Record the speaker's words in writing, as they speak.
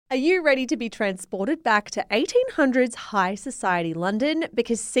Are you ready to be transported back to 1800s high society London?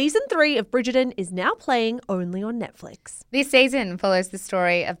 Because season 3 of Bridgerton is now playing only on Netflix. This season follows the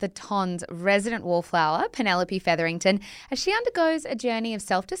story of the Ton's resident wallflower, Penelope Featherington, as she undergoes a journey of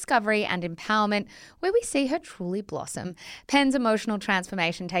self-discovery and empowerment where we see her truly blossom. Pen's emotional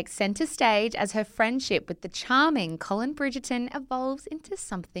transformation takes centre stage as her friendship with the charming Colin Bridgerton evolves into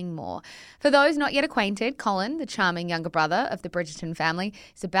something more. For those not yet acquainted, Colin, the charming younger brother of the Bridgerton family,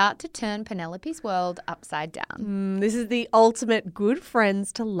 is about to turn Penelope's world upside down. This is the ultimate good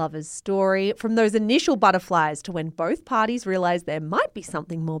friends to lovers story. From those initial butterflies to when both parties realise there might be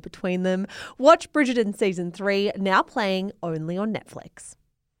something more between them. Watch Bridgerton Season 3, now playing only on Netflix.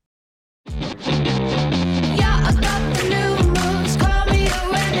 Yeah, I got the new moves, call me a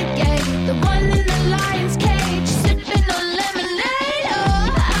renegade. The one in the lion's cage, sipping on lemonade.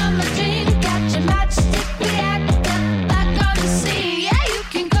 Oh, I'm a dream catcher, matchstick reactor, back on the scene. Yeah, you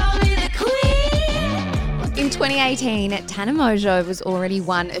can call me the queen. In 2018, Tana Mongeau was already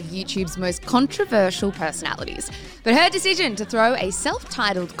one of YouTube's most controversial personalities. But her decision to throw a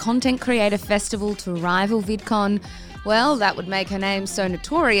self-titled content creator festival to rival VidCon, well, that would make her name so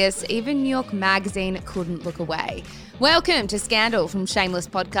notorious, even New York Magazine couldn't look away. Welcome to Scandal from Shameless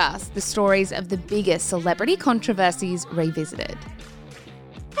Podcast, the stories of the biggest celebrity controversies revisited.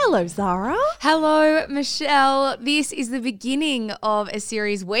 Hello, Zara. Hello, Michelle. This is the beginning of a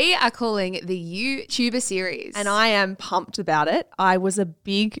series we are calling the YouTuber series. And I am pumped about it. I was a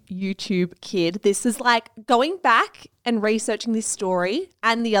big YouTube kid. This is like going back and researching this story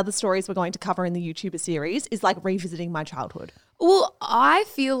and the other stories we're going to cover in the YouTuber series is like revisiting my childhood. Well, I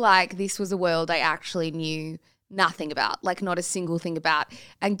feel like this was a world I actually knew nothing about, like not a single thing about.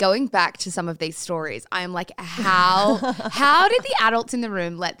 And going back to some of these stories, I am like, how did the adults in the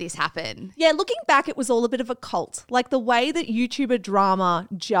room let this happen? Yeah, looking back, it was all a bit of a cult. Like the way that YouTuber drama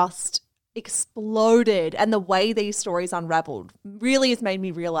just exploded and the way these stories unraveled really has made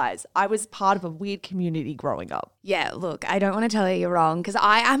me realize I was part of a weird community growing up. Yeah, look, I don't want to tell you you're wrong because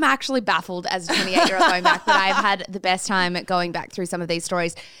I am actually baffled as a 28-year-old going back, but I've had the best time going back through some of these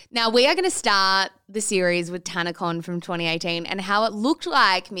stories. Now, we are going to start the series with TanaCon from 2018 and how it looked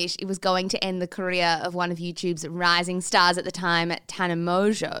like, Mish, it was going to end the career of one of YouTube's rising stars at the time, Tana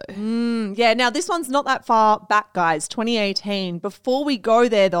Mongeau. Yeah, now this one's not that far back, guys, 2018. Before we go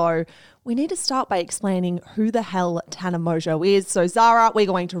there, though, we need to start by explaining who the hell Tana Mongeau is. So, Zara, we're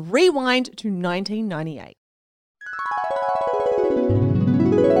going to rewind to 1998.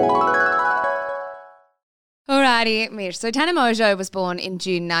 Alrighty, Mish. So Tana Mongeau was born in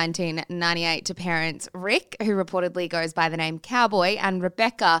June 1998 to parents Rick, who reportedly goes by the name Cowboy, and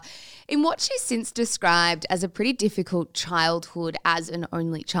Rebecca, in what she's since described as a pretty difficult childhood as an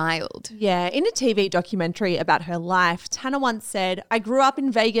only child. Yeah, in a TV documentary about her life, Tana once said, "I grew up in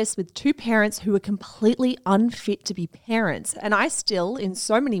Vegas with two parents who were completely unfit to be parents, and I still, in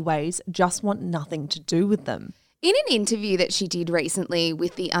so many ways, just want nothing to do with them." In an interview that she did recently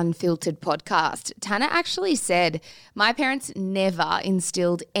with the Unfiltered podcast, Tana actually said, "My parents never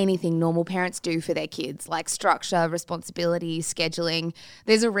instilled anything normal parents do for their kids, like structure, responsibility, scheduling.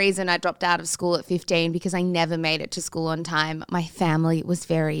 There's a reason I dropped out of school at 15 because I never made it to school on time. My family was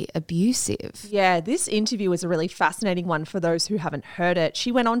very abusive." Yeah, this interview was a really fascinating one for those who haven't heard it.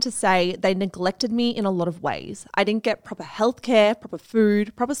 She went on to say, "They neglected me in a lot of ways. I didn't get proper healthcare, proper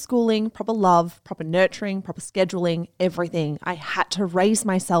food, proper schooling, proper love, proper nurturing, proper scheduling, everything. I had to raise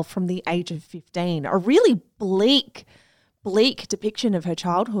myself from the age of 15. A really bleak depiction of her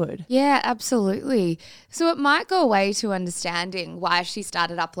childhood. Yeah, absolutely. So it might go away to understanding why she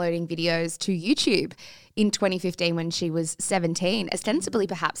started uploading videos to YouTube in 2015 when she was 17, ostensibly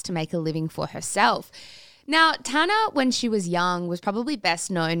perhaps to make a living for herself. Now, Tana, when she was young, was probably best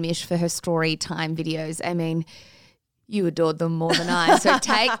known, Mish, for her story time videos. I mean, you adored them more than I, so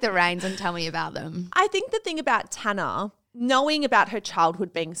take the reins and tell me about them. I think the thing about Tana, knowing about her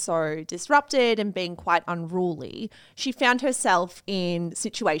childhood being so disrupted and being quite unruly, she found herself in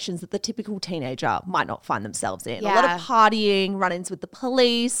situations that the typical teenager might not find themselves in. A lot of partying, run-ins with the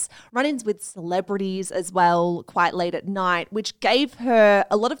police, run-ins with celebrities as well, quite late at night, which gave her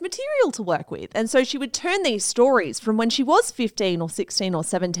a lot of material to work with. And so she would turn these stories from when she was 15 or 16 or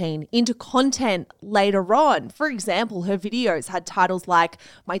 17 into content later on. For example, her videos had titles like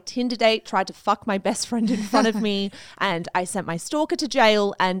 "My Tinder date tried to fuck my best friend in front of me," and "I sent my stalker to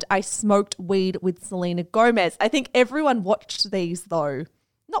jail," and "I smoked weed with Selena Gomez." I think everyone watched these though,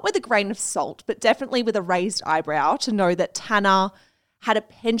 not with a grain of salt, but definitely with a raised eyebrow to know that Tana had a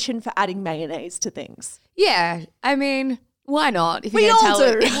penchant for adding mayonnaise to things. Yeah, I mean, Why not? If We you're all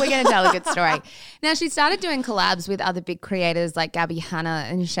gonna do. If we're going to tell a good story. Now, she started doing collabs with other big creators like Gabby Hanna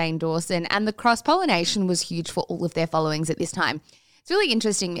and Shane Dawson, and the cross-pollination was huge for all of their followings at this time. It's really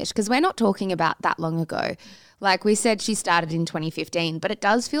interesting, Mish, because we're not talking about that long ago. Like we said, she started in 2015, but it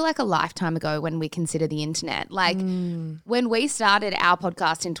does feel like a lifetime ago when we consider the internet. Like when we started our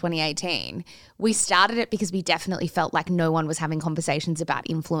podcast in 2018, we started it because we definitely felt like no one was having conversations about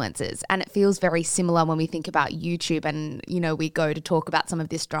influencers. And it feels very similar when we think about YouTube and, you know, we go to talk about some of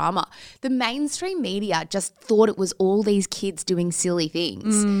this drama. The mainstream media just thought it was all these kids doing silly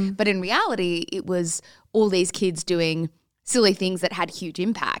things. But in reality, it was all these kids doing silly things that had huge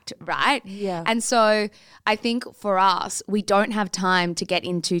impact, right? Yeah. And so I think for us, we don't have time to get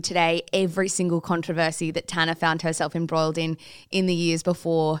into today every single controversy that Tana found herself embroiled in the years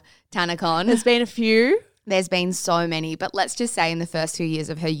before TanaCon. There's been a few. There's been so many, but let's just say in the first few years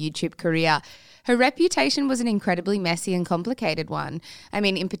of her YouTube career, her reputation was an incredibly messy and complicated one. I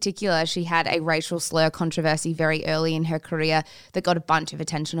mean, in particular, she had a racial slur controversy very early in her career that got a bunch of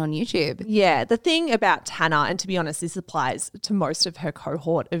attention on YouTube. Yeah, the thing about Tana, and to be honest, this applies to most of her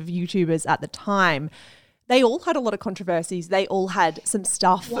cohort of YouTubers at the time, they all had a lot of controversies. They all had some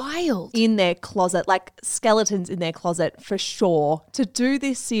stuff Wild. in their closet, like skeletons in their closet for sure. To do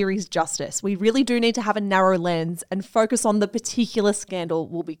this series justice, we really do need to have a narrow lens and focus on the particular scandal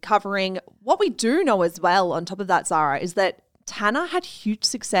we'll be covering. What we do know as well, on top of that, Zara, is that Tana had huge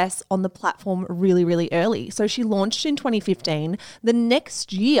success on the platform really, really early. So she launched in 2015. The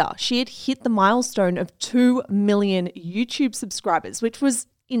next year, she had hit the milestone of 2 million YouTube subscribers, which was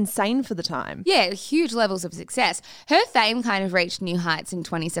insane for the time. Yeah, huge levels of success. Her fame kind of reached new heights in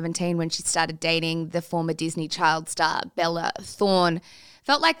 2017 when she started dating the former Disney child star Bella Thorne.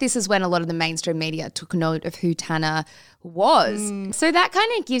 Felt like this is when a lot of the mainstream media took note of who Tana was. So that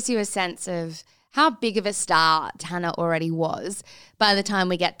kind of gives you a sense of how big of a star Tana already was by the time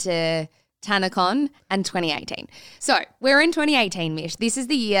we get to TanaCon and 2018. So we're in 2018, Mish. This is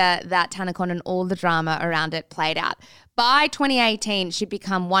the year that TanaCon and all the drama around it played out. By 2018, she'd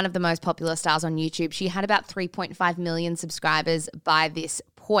become one of the most popular stars on YouTube. She had about 3.5 million subscribers by this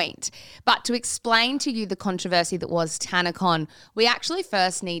point. But to explain to you the controversy that was TanaCon, we actually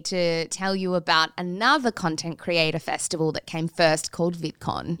first need to tell you about another content creator festival that came first called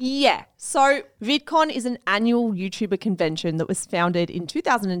VidCon. Yeah. So VidCon is an annual YouTuber convention that was founded in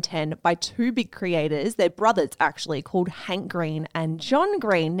 2010 by two big creators. They're brothers, actually, called Hank Green and John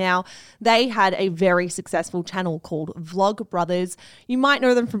Green. Now, they had a very successful channel called Vlog Brothers. You might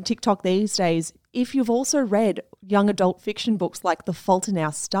know them from TikTok these days. If you've also read young adult fiction books like The Fault in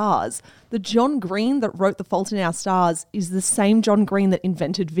Our Stars, the John Green that wrote The Fault in Our Stars is the same John Green that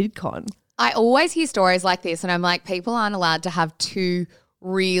invented VidCon. I always hear stories like this and I'm like, people aren't allowed to have two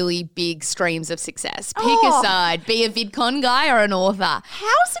really big streams of success. Pick a side, be a VidCon guy or an author.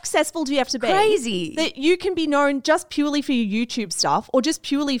 How successful do you have to be? Crazy. That you can be known just purely for your YouTube stuff or just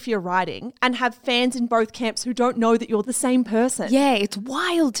purely for your writing and have fans in both camps who don't know that you're the same person. Yeah, it's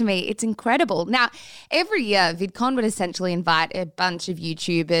wild to me. It's incredible. Now, every year, VidCon would essentially invite a bunch of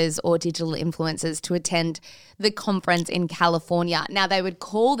YouTubers or digital influencers to attend the conference in California. Now, they would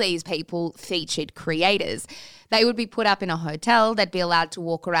call these people featured creators. They would be put up in a hotel. They'd be allowed to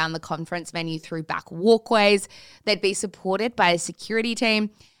walk around the conference venue through back walkways. They'd be supported by a security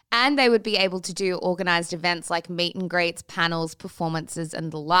team. And they would be able to do organised events like meet and greets, panels, performances and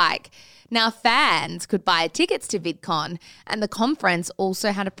the like. Now, fans could buy tickets to VidCon, and the conference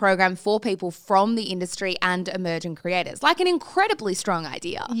also had a program for people from the industry and emerging creators. Like an incredibly strong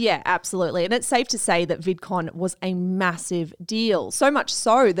idea. Yeah, absolutely. And it's safe to say that VidCon was a massive deal. So much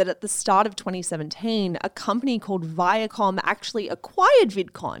so that at the start of 2017, a company called Viacom actually acquired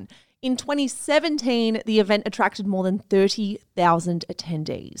VidCon. In 2017, the event attracted more than 30,000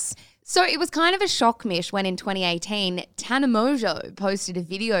 attendees. So it was kind of a shock, Mish, when in 2018, Tana Mongeau posted a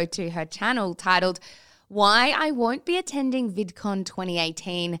video to her channel titled, "Why I Won't Be Attending VidCon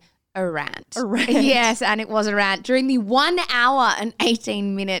 2018, a rant." A rant. Yes, and it was a rant. During the 1 hour and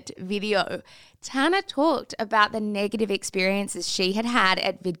 18-minute video, Tana talked about the negative experiences she had had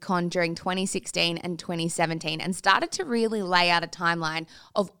at VidCon during 2016 and 2017 and started to really lay out a timeline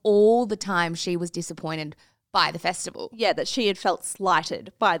of all the time she was disappointed by the festival. Yeah, that she had felt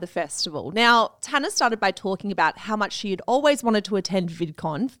slighted by the festival. Now, Tana started by talking about how much she had always wanted to attend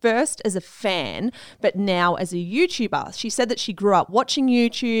VidCon, first as a fan, but now as a YouTuber. She said that she grew up watching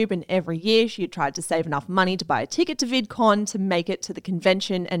YouTube and every year she had tried to save enough money to buy a ticket to VidCon to make it to the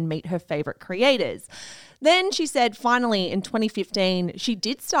convention and meet her favourite creators. Then she said finally in 2015, she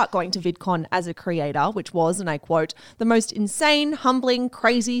did start going to VidCon as a creator, which was, and I quote, the most insane, humbling,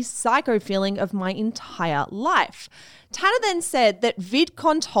 crazy, psycho feeling of my entire life. Tana then said that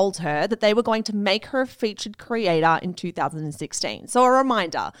VidCon told her that they were going to make her a featured creator in 2016. So a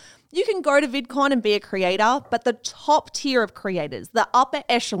reminder, you can go to VidCon and be a creator, but the top tier of creators, the upper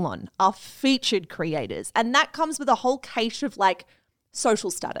echelon, are featured creators. And that comes with a whole cache of like social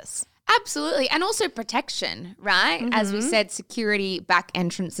status. Absolutely. And also protection, right? As we said, security, back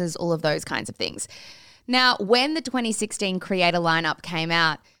entrances, all of those kinds of things. Now, when the 2016 creator lineup came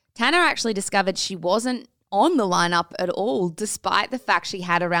out, Tana actually discovered she wasn't on the lineup at all, despite the fact she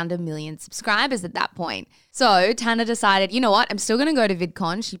had around 1 million subscribers at that point. So Tana decided, you know what, I'm still going to go to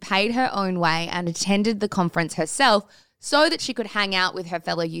VidCon. She paid her own way and attended the conference herself so that she could hang out with her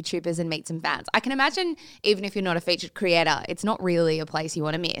fellow YouTubers and meet some fans. I can imagine even if you're not a featured creator, it's not really a place you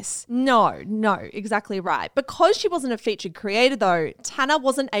want to miss. No, exactly right. Because she wasn't a featured creator though, Tana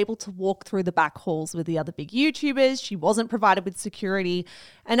wasn't able to walk through the back halls with the other big YouTubers. She wasn't provided with security.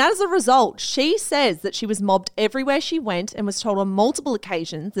 And as a result, she says that she was mobbed everywhere she went and was told on multiple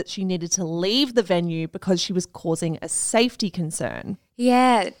occasions that she needed to leave the venue because she was causing a safety concern.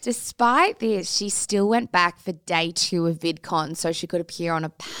 Yeah, despite this, she still went back for day 2 of VidCon so she could appear on a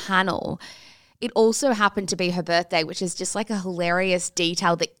panel. It also happened to be her birthday, which is just like a hilarious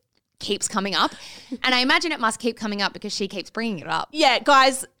detail that keeps coming up. And I imagine it must keep coming up because she keeps bringing it up. Yeah,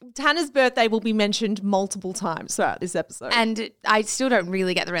 guys, Tana's birthday will be mentioned multiple times throughout this episode. And I still don't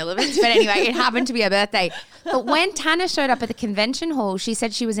really get the relevance. But anyway, it happened to be her birthday. But when Tana showed up at the convention hall, she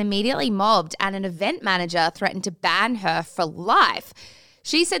said she was immediately mobbed and an event manager threatened to ban her for life.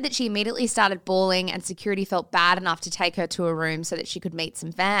 She said that she immediately started bawling and security felt bad enough to take her to a room so that she could meet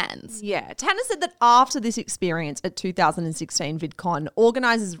some fans. Yeah, Tana said that after this experience at 2016 VidCon,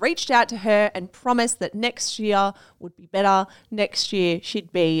 organisers reached out to her and promised that next year would be better. Next year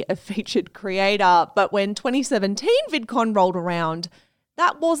she'd be a featured creator. But when 2017 VidCon rolled around,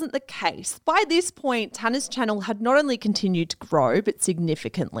 that wasn't the case. By this point, Tana's channel had not only continued to grow, but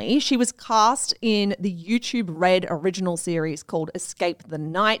significantly. She was cast in the YouTube Red original series called Escape the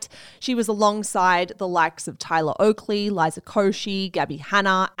Night. She was alongside the likes of Tyler Oakley, Liza Koshy, Gabby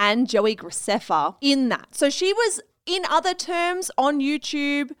Hanna, and Joey Graceffa in that. So she was, in other terms, on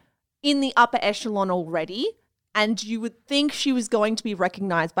YouTube in the upper echelon already. And you would think she was going to be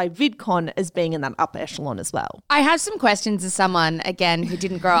recognised by VidCon as being in that upper echelon as well. I have some questions as someone, again, who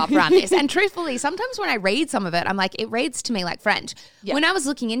didn't grow up around this. And truthfully, sometimes when I read some of it, I'm like, it reads to me like French. Yeah. When I was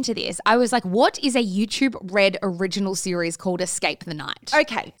looking into this, I was like, what is a YouTube Red original series called Escape the Night?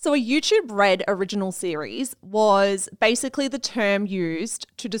 Okay, so a YouTube Red original series was basically the term used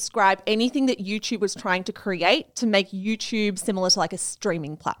to describe anything that YouTube was trying to create to make YouTube similar to like a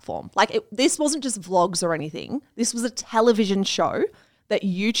streaming platform. Like this wasn't just vlogs or anything. This was a television show that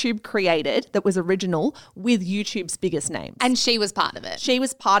YouTube created that was original with YouTube's biggest names. And she was part of it. She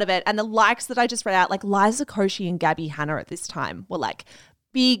was part of it. And the likes that I just read out, like Liza Koshy and Gabby Hanna at this time were like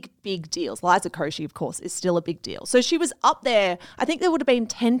big deals. Liza Koshy, of course, is still a big deal. So she was up there. I think there would have been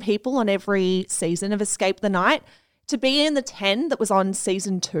 10 people on every season of Escape the Night. To be in the 10 that was on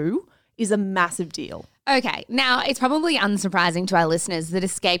season 2 is a massive deal. Okay, now it's probably unsurprising to our listeners that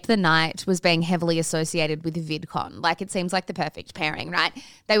Escape the Night was being heavily associated with VidCon. Like, it seems like the perfect pairing, right?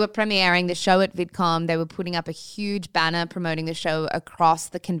 They were premiering the show at VidCon. They were putting up a huge banner promoting the show across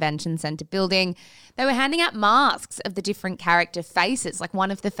the convention center building. They were handing out masks of the different character faces. Like,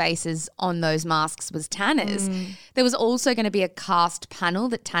 one of the faces on those masks was Tana's. There was also going to be a cast panel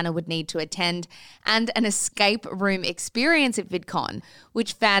that Tana would need to attend and an escape room experience at VidCon,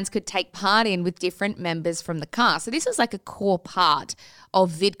 which fans could take part in with different members from the cast. So this was like a core part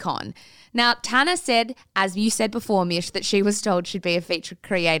of VidCon. Now, Tana said, as you said before, Mish, that she was told she'd be a featured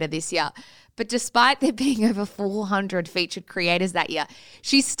creator this year. But despite there being over 400 featured creators that year,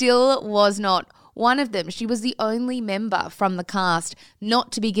 she still was not one of them. She was the only member from the cast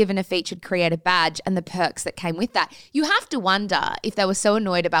not to be given a featured creator badge and the perks that came with that. You have to wonder if they were so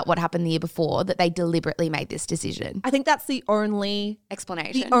annoyed about what happened the year before that they deliberately made this decision. I think that's the only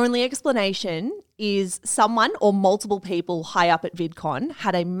explanation. The only explanation is someone or multiple people high up at VidCon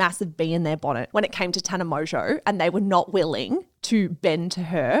had a massive bee in their bonnet when it came to Tana Mongeau and they were not willing to bend to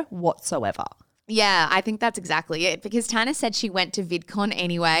her whatsoever. Yeah, I think that's exactly it, because Tana said she went to VidCon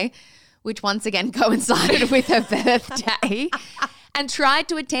anyway, which once again coincided with her birthday, and tried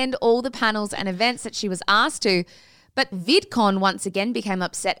to attend all the panels and events that she was asked to. But VidCon once again became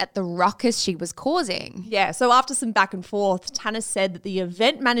upset at the ruckus she was causing. Yeah, so after some back and forth, Tanner said that the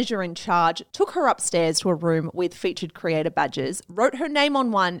event manager in charge took her upstairs to a room with featured creator badges, wrote her name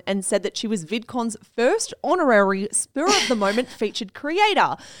on one, and said that she was VidCon's first honorary spur-of-the-moment featured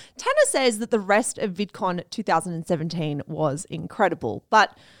creator. Tanner says that the rest of VidCon 2017 was incredible.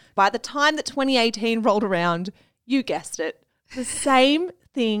 But by the time that 2018 rolled around, you guessed it, the same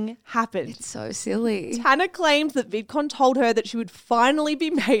thing happened. It's so silly. Tanner claimed that VidCon told her that she would finally be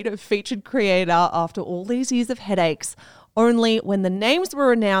made a featured creator after all these years of headaches. Only when the names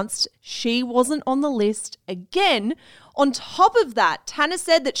were announced, she wasn't on the list again. On top of that, Tanner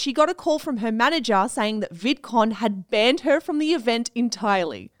said that she got a call from her manager saying that VidCon had banned her from the event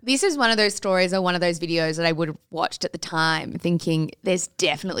entirely. This is one of those stories or one of those videos that I would have watched at the time thinking there's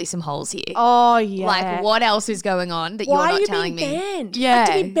definitely some holes here. Oh, yeah. Like, what else is going on that Why you're are not you telling being me? banned? Yeah.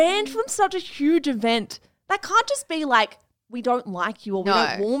 Like, to be banned from such a huge event, that can't just be like, we don't like you or we No.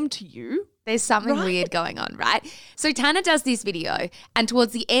 don't warm to you. There's something Right. weird going on, right? So Tanner does this video, and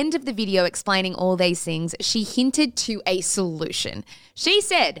towards the end of the video explaining all these things, she hinted to a solution. She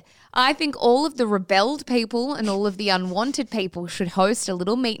said, I think all of the rebelled people and all of the unwanted people should host a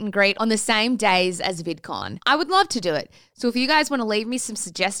little meet and greet on the same days as VidCon. I would love to do it. So if you guys want to leave me some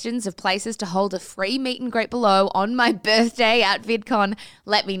suggestions of places to hold a free meet and greet below on my birthday at VidCon,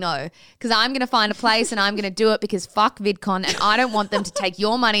 let me know. Because I'm going to find a place and I'm going to do it because fuck VidCon and I don't want them to take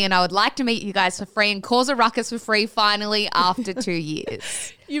your money, and I would like to meet you guys for free and cause a ruckus for free finally after 2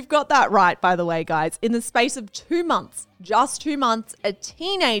 years. You've got that right, by the way, guys. In the space of 2 months, just 2 months, a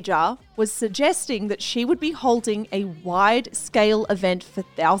teenager was suggesting that she would be holding a wide-scale event for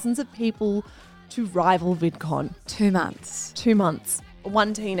thousands of people to rival VidCon. 2 months. 2 months.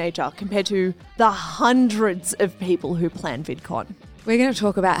 One teenager compared to the hundreds of people who plan VidCon. We're going to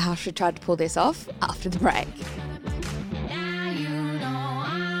talk about how she tried to pull this off after the break. Now you know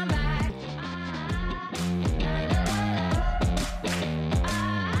I'm right.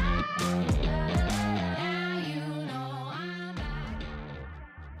 Now you know I'm right.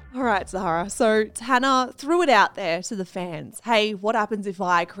 All right, Zahara. So Tanner threw it out there to the fans. Hey, what happens if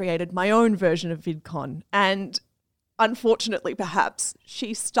I created my own version of VidCon? And unfortunately, perhaps,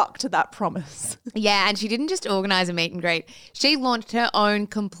 she stuck to that promise. Yeah, and she didn't just organise a meet and greet. She launched her own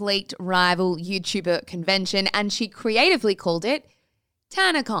complete rival YouTuber convention, and she creatively called it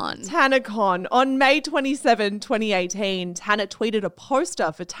TannerCon. TannerCon. On May 27, 2018, Tanner tweeted a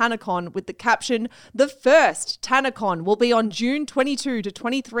poster for TannerCon with the caption, "The first TannerCon will be on June 22 to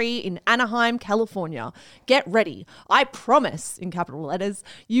 23 in Anaheim, California. Get ready. I promise," in capital letters,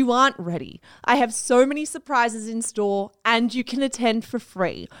 "you aren't ready. I have so many surprises in store and you can attend for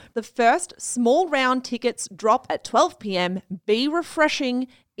free. The first small round tickets drop at 12 p.m. Be refreshing.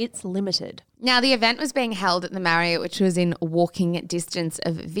 It's limited." Now, the event was being held at the Marriott, which was in walking distance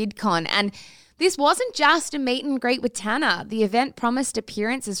of VidCon. And this wasn't just a meet and greet with Tanner. The event promised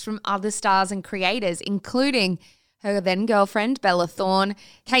appearances from other stars and creators, including her then girlfriend, Bella Thorne,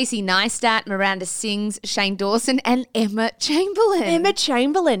 Casey Neistat, Miranda Sings, Shane Dawson, and Emma Chamberlain. Emma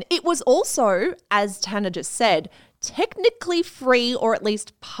Chamberlain. It was also, as Tanner just said, technically free or at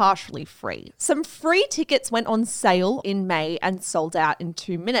least partially free. Some free tickets went on sale in May and sold out in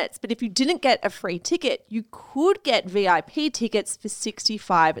 2 minutes. But if you didn't get a free ticket, you could get VIP tickets for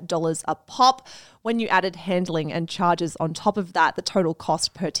 $65 a pop. When you added handling and charges on top of that, the total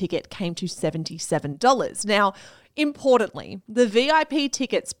cost per ticket came to $77. Now, importantly, the VIP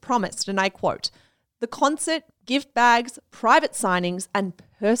tickets promised, and I quote, "the concert, gift bags, private signings, and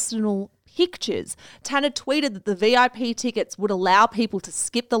personal pictures." Tanner tweeted that the VIP tickets would allow people to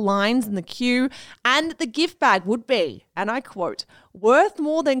skip the lines in the queue and that the gift bag would be, and I quote, "worth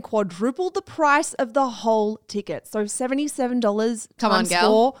more than quadruple the price of the whole ticket." So $77 Come on, times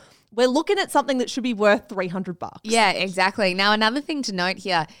girl. 4. We're looking at something that should be worth $300. Yeah, exactly. Now, another thing to note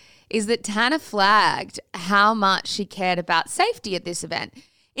here is that Tanner flagged how much she cared about safety at this event.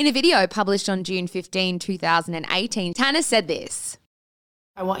 In a video published on June 15, 2018, Tanner said this.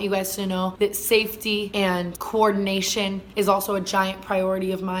 I want you guys to know that safety and coordination is also a giant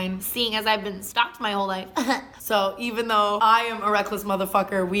priority of mine, seeing as I've been stalked my whole life. So even though I am a reckless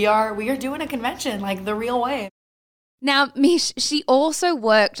motherfucker, we are doing a convention like the real way. Now, Mish, she also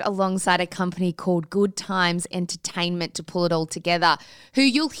worked alongside a company called Good Times Entertainment to pull it all together, who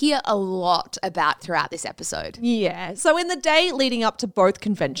you'll hear a lot about throughout this episode. Yeah. So in the day leading up to both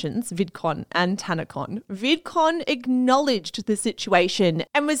conventions, VidCon and TannerCon, VidCon acknowledged the situation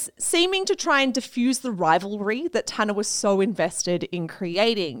and was seeming to try and diffuse the rivalry that Tanner was so invested in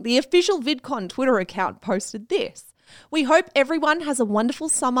creating. The official VidCon Twitter account posted this. We hope everyone has a wonderful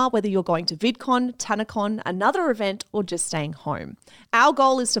summer, whether you're going to VidCon, TanaCon, another event, or just staying home. Our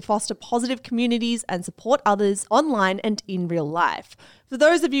goal is to foster positive communities and support others online and in real life. For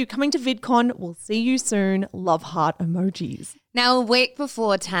those of you coming to VidCon, we'll see you soon. Love heart emojis. Now, a week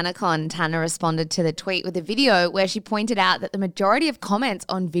before TanaCon, Tana responded to the tweet with a video where she pointed out that the majority of comments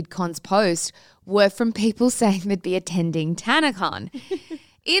on VidCon's post were from people saying they'd be attending TanaCon.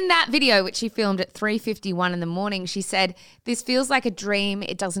 In that video, which she filmed at 3:51 in the morning, she said, "This feels like a dream.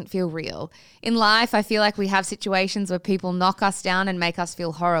 It doesn't feel real. In life, I feel like we have situations where people knock us down and make us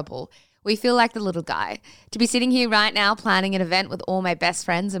feel horrible. We feel like the little guy. To be sitting here right now planning an event with all my best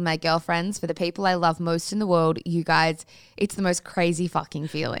friends and my girlfriends for the people I love most in the world, you guys, it's the most crazy fucking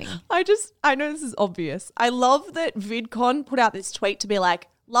feeling." I know this is obvious. I love that VidCon put out this tweet to be like,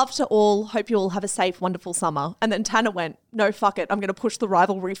 love to all, hope you all have a safe, wonderful summer. And then Tana went, no, fuck it, I'm going to push the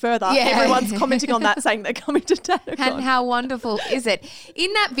rivalry further. Yeah. Everyone's commenting on that saying they're coming to TanaCon. And how wonderful is it?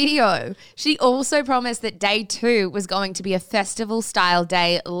 In that video, she also promised that day 2 was going to be a festival-style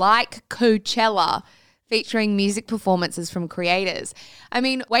day like Coachella, featuring music performances from creators. I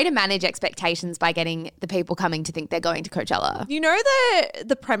mean, way to manage expectations by getting the people coming to think they're going to Coachella. You know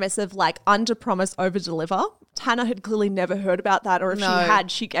the premise of like under promise, over deliver? Tana had clearly never heard about that, or if No. she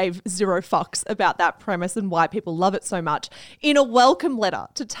had, she gave zero fucks about that premise and why people love it so much. In a welcome letter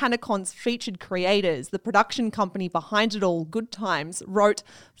to TanaCon's featured creators, the production company behind it all, Good Times, wrote,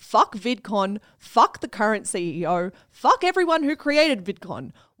 "Fuck VidCon, fuck the current CEO, fuck everyone who created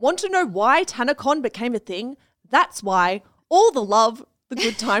VidCon. Want to know why TanaCon became a thing? That's why. All the love, the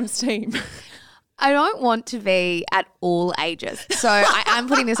Good Times team." I don't want to be at all ages, so I'm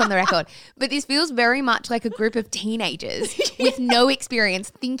putting this on the record. But this feels very much like a group of teenagers with no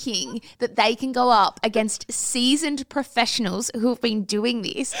experience thinking that they can go up against seasoned professionals who have been doing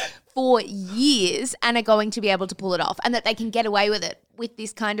this for years and are going to be able to pull it off, and that they can get away with it with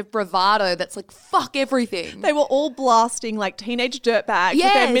this kind of bravado that's like, fuck everything. They were all blasting like teenage dirtbags with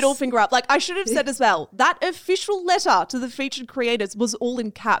their Yes. middle finger up. Like I should have said as well, that official letter to the featured creators was all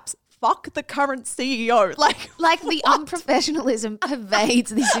in caps. Fuck the current CEO. Like the unprofessionalism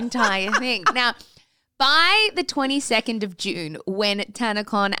pervades this entire thing. Now, by the 22nd of June, when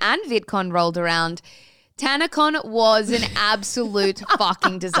TanaCon and VidCon rolled around, TanaCon was an absolute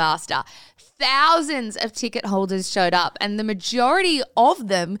fucking disaster. Thousands of ticket holders showed up, and the majority of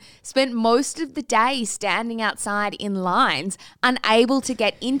them spent most of the day standing outside in lines, unable to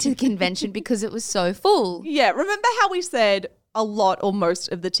get into the convention because it was so full. Yeah, remember how we said a lot or most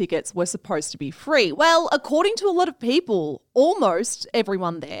of the tickets were supposed to be free? Well, according to a lot of people, almost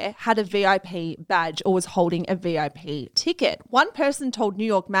everyone there had a VIP badge or was holding a VIP ticket. One person told New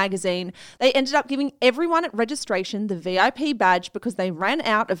York Magazine they ended up giving everyone at registration the VIP badge because they ran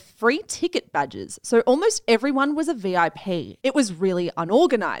out of free ticket badges. So almost everyone was a VIP. It was really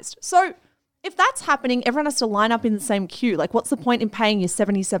unorganized. So if that's happening, everyone has to line up in the same queue. Like, what's the point in paying you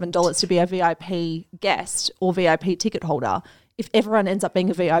 $77 to be a VIP guest or VIP ticket holder if everyone ends up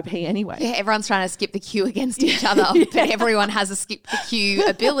being a VIP anyway? Yeah, everyone's trying to skip the queue against each other, but everyone has a skip the queue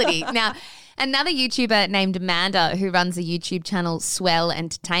ability. Now, another YouTuber named Amanda, who runs a YouTube channel, Swell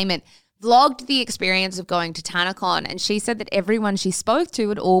Entertainment, vlogged the experience of going to TanaCon, and she said that everyone she spoke to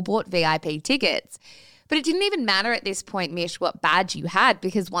had all bought VIP tickets. But it didn't even matter at this point, Mish, what badge you had,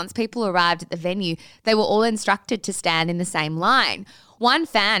 because once people arrived at the venue, they were all instructed to stand in the same line. One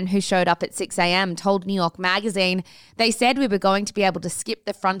fan who showed up at 6 a.m. told New York Magazine, they said we were going to be able to skip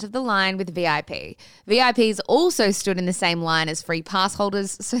the front of the line with VIP. VIPs also stood in the same line as free pass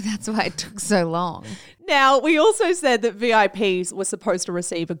holders, so that's why it took so long. Now, we also said that VIPs were supposed to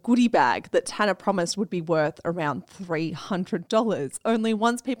receive a goodie bag that Tana promised would be worth around $300. Only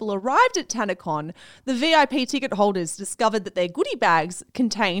once people arrived at TanaCon, the VIP ticket holders discovered that their goodie bags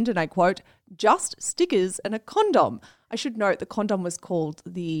contained, and I quote, just stickers and a condom. I should note the condom was called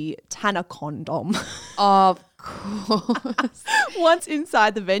the Tana condom. Of course. Once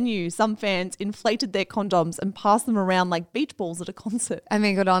inside the venue, some fans inflated their condoms and passed them around like beach balls at a concert. I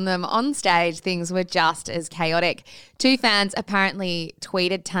mean, good on them. On stage, things were just as chaotic. Two fans apparently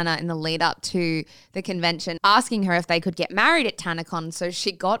tweeted Tana in the lead up to the convention, asking her if they could get married at TanaCon. So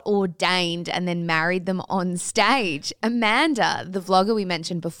she got ordained and then married them on stage. Amanda, the vlogger we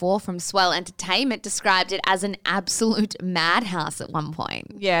mentioned before from Swell Entertainment, described it as an absolute madhouse at one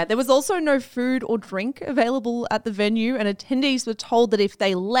point. Yeah, there was also no food or drink available level at the venue, and attendees were told that if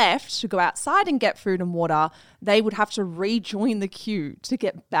they left to go outside and get food and water, they would have to rejoin the queue to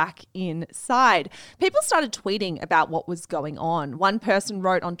get back inside. People started tweeting about what was going on. One person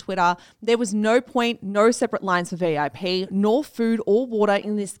wrote on Twitter, "There was no point, no separate lines for VIP, nor food or water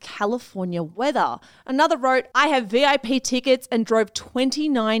in this California weather." Another wrote, "I have VIP tickets and drove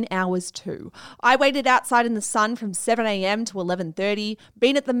 29 hours too. I waited outside in the sun from 7 a.m. to 11:30,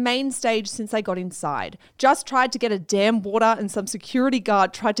 been at the main stage since I got inside. Just tried to get a damn water and some security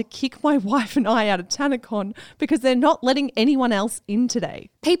guard tried to kick my wife and I out of TanaCon because they're not letting anyone else in today."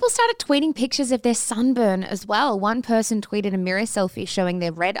 People started tweeting pictures of their sunburn as well. One person tweeted a mirror selfie showing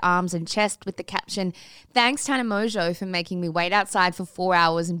their red arms and chest with the caption, "Thanks Tana Mojo for making me wait outside for 4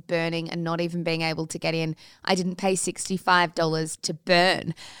 hours and burning and not even being able to get in. I didn't pay $65 to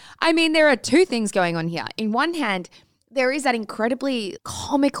burn." I mean, there are two things going on here. In one hand, there is that incredibly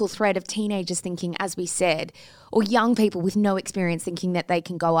comical thread of teenagers thinking, as we said, or young people with no experience thinking that they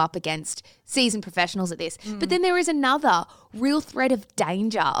can go up against seasoned professionals at this. But then there is another real thread of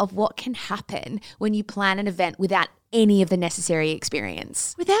danger of what can happen when you plan an event without any of the necessary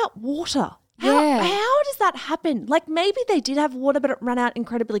experience. Without water. Yeah. How does that happen? Like, maybe they did have water, but it ran out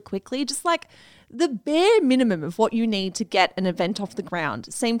incredibly quickly. Just like the bare minimum of what you need to get an event off the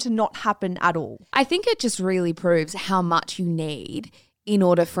ground seemed to not happen at all. I think it just really proves how much you need in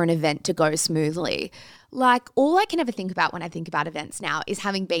order for an event to go smoothly. Like, all I can ever think about when I think about events now is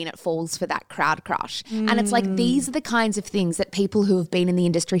having been at Falls for that crowd crush. And it's like, these are the kinds of things that people who have been in the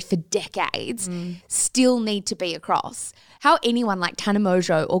industry for decades still need to be across. How anyone like Tana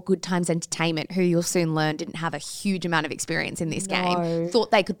Mojo or Good Times Entertainment, who you'll soon learn didn't have a huge amount of experience in this game,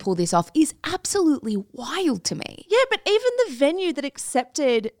 thought they could pull this off is absolutely wild to me. Yeah, but even the venue that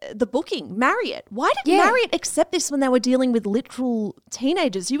accepted the booking, Marriott, why did Yeah. Marriott accept this when they were dealing with literal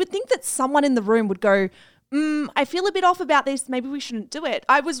teenagers? You would think that someone in the room would go, I feel a bit off about this. Maybe we shouldn't do it.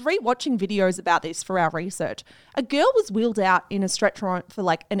 I was rewatching videos about this for our research. A girl was wheeled out in a stretcher for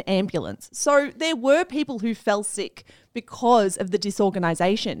like an ambulance. So there were people who fell sick because of the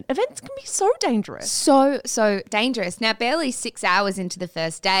disorganization. Events can be so dangerous. So dangerous. Now, barely 6 hours into the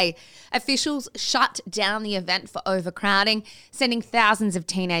first day, officials shut down the event for overcrowding, sending thousands of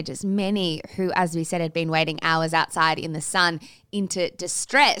teenagers, many who, as we said, had been waiting hours outside in the sun, into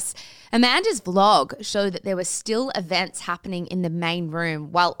distress. Amanda's vlog showed that there were still events happening in the main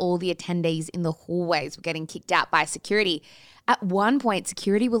room while all the attendees in the hallways were getting kicked out by security. At one point,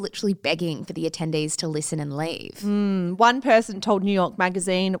 security were literally begging for the attendees to listen and leave. One person told New York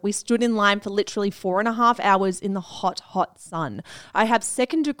Magazine, "We stood in line for literally 4.5 hours in the hot, hot sun. I have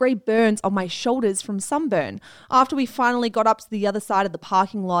second-degree burns on my shoulders from sunburn. After we finally got up to the other side of the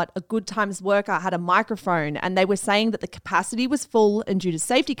parking lot, a Good Times worker had a microphone and they were saying that the capacity was full and due to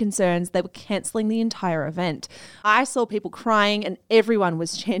safety concerns, they were cancelling the entire event. I saw people crying and everyone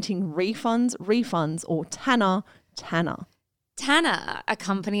was chanting refunds, refunds, or Tana, Tana." Tana,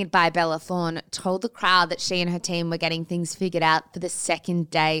 accompanied by Bella Thorne, told the crowd that she and her team were getting things figured out for the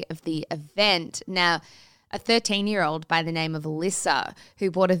second day of the event. Now, a 13-year-old by the name of Alyssa, who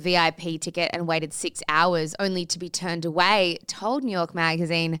bought a VIP ticket and waited 6 hours only to be turned away, told New York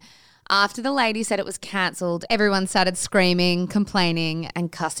Magazine, "After the lady said it was cancelled, everyone started screaming, complaining,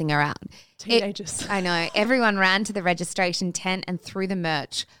 and cussing her out." Teenagers. I know. Everyone ran to the registration tent and threw the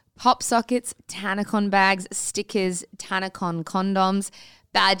merch. Pop sockets, TanaCon bags, stickers, TanaCon condoms,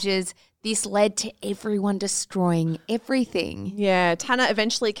 badges. This led to everyone destroying everything. Yeah, Tana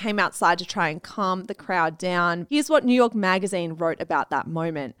eventually came outside to try and calm the crowd down. Here's what New York Magazine wrote about that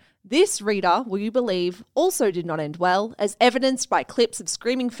moment. "This, reader, will you believe, also did not end well, as evidenced by clips of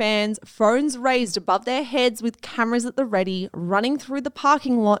screaming fans, phones raised above their heads with cameras at the ready, running through the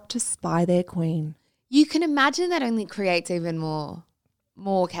parking lot to spy their queen." You can imagine that only creates even more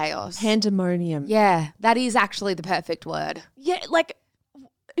chaos. Pandemonium. Yeah, that is actually the perfect word. Yeah, like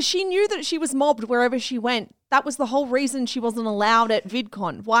she knew that she was mobbed wherever she went. That was the whole reason she wasn't allowed at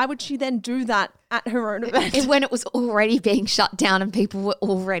VidCon. Why would she then do that at her own event? When it was already being shut down and people were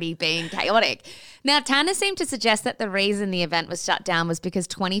already being chaotic. Now, Tana seemed to suggest that the reason the event was shut down was because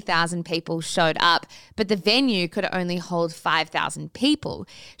 20,000 people showed up, but the venue could only hold 5,000 people.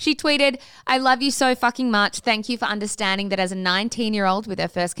 She tweeted, "I love you so fucking much. Thank you for understanding that as a 19-year-old with her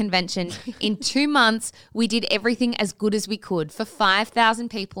first convention, in 2 months, we did everything as good as we could for 5,000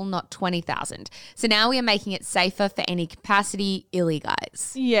 people, not 20,000. So now we are making it safer for any capacity illy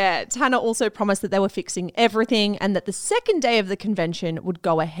guys." Yeah, Tana also promised announced that they were fixing everything and that the second day of the convention would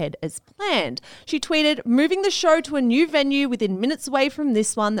go ahead as planned. She tweeted, moving the show to a new venue within minutes away from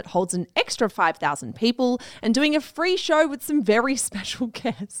this one that holds an extra 5,000 people and doing a free show with some very special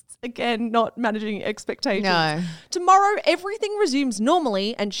guests. Again, not managing expectations. No. Tomorrow, everything resumes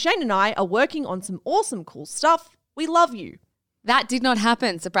normally and Shane and I are working on some awesome, cool stuff. We love you. That did not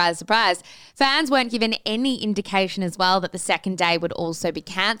happen. Surprise, surprise. Fans weren't given any indication as well that the second day would also be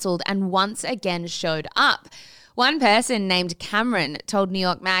cancelled and once again showed up. One person named Cameron told New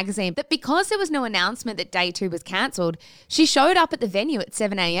York Magazine that because there was no announcement that day 2 was cancelled, she showed up at the venue at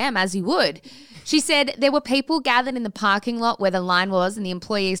 7 a.m. as you would. She said there were people gathered in the parking lot where the line was and the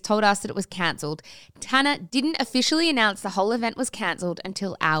employees told us that it was cancelled. Tana didn't officially announce the whole event was cancelled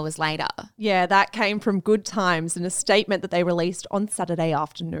until hours later. Yeah, that came from Good Times in a statement that they released on Saturday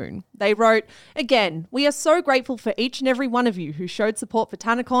afternoon. They wrote, again, we are so grateful for each and every one of you who showed support for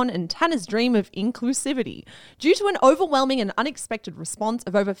TanaCon and Tana's dream of inclusivity. Due to an overwhelming and unexpected response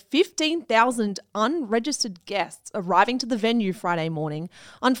of over 15,000 unregistered guests arriving to the venue Friday morning,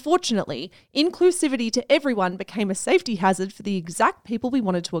 unfortunately, inclusivity to everyone became a safety hazard for the exact people we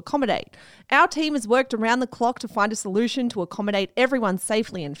wanted to accommodate. Our team has worked around the clock to find a solution to accommodate everyone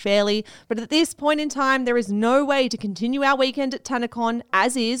safely and fairly, but at this point in time, there is no way to continue our weekend at TanaCon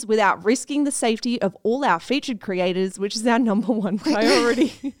as is without risking the safety of all our featured creators, which is our number one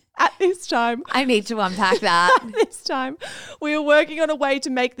priority. At this time, I need to unpack that. At this time, we are working on a way to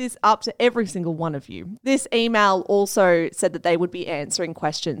make this up to every single one of you. This email also said that they would be answering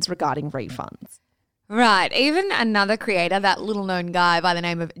questions regarding refunds. Right. Even another creator, that little known guy by the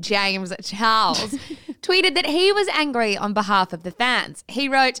name of James Charles, tweeted that he was angry on behalf of the fans. He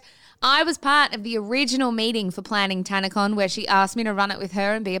wrote, I was part of the original meeting for planning TanaCon where she asked me to run it with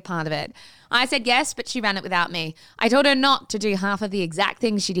her and be a part of it. I said yes, but she ran it without me. I told her not to do half of the exact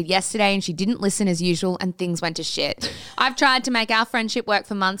things she did yesterday and she didn't listen as usual and things went to shit. I've tried to make our friendship work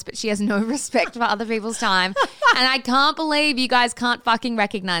for months, but she has no respect for other people's time. And I can't believe you guys can't fucking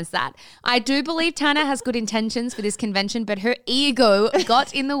recognize that. I do believe Tana has good intentions for this convention, but her ego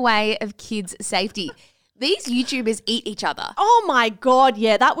got in the way of kids' safety. These YouTubers eat each other. Oh my God,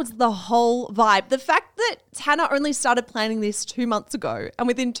 yeah, that was the whole vibe. The fact that Tana only started planning this 2 months ago and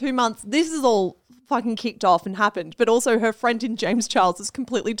within 2 months, this is all fucking kicked off and happened, but also her friend in James Charles has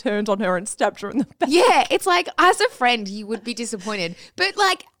completely turned on her and stabbed her in the back. Yeah, it's like, as a friend, you would be disappointed. But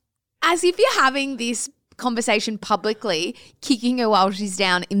like, as if you're having this conversation publicly, kicking her while she's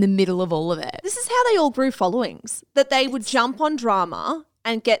down in the middle of all of it. This is how they all grew followings, that they would jump on drama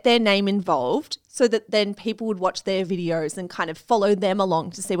and get their name involved so that then people would watch their videos and kind of follow them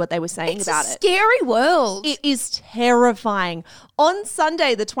along to see what they were saying about it. It's a scary world. It is terrifying. On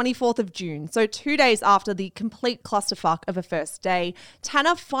Sunday, the 24th of June, so 2 days after the complete clusterfuck of a first day,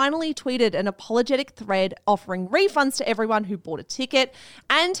 Tana finally tweeted an apologetic thread offering refunds to everyone who bought a ticket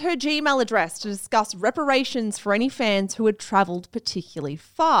and her Gmail address to discuss reparations for any fans who had travelled particularly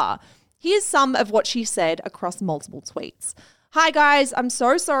far. Here's some of what she said across multiple tweets. Hi guys, I'm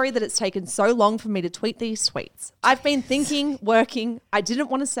so sorry that it's taken so long for me to tweet these tweets. I've been thinking, working, I didn't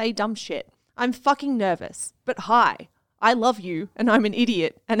want to say dumb shit. I'm fucking nervous. But hi, I love you and I'm an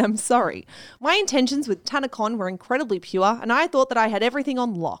idiot and I'm sorry. My intentions with TanaCon were incredibly pure and I thought that I had everything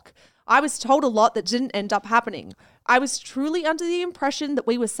on lock. I was told a lot that didn't end up happening. I was truly under the impression that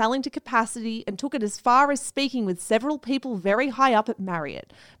we were selling to capacity and took it as far as speaking with several people very high up at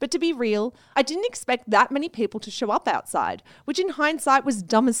Marriott. But to be real, I didn't expect that many people to show up outside, which in hindsight was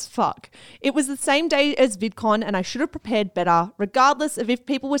dumb as fuck. It was the same day as VidCon and I should have prepared better. Regardless of if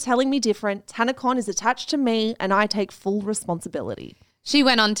people were telling me different, TanaCon is attached to me and I take full responsibility. She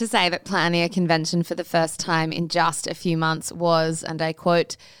went on to say that planning a convention for the first time in just a few months was, and I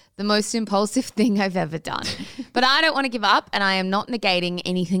quote, the most impulsive thing I've ever done. But I don't want to give up and I am not negating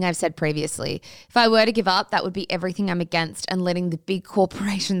anything I've said previously. If I were to give up, that would be everything I'm against and letting the big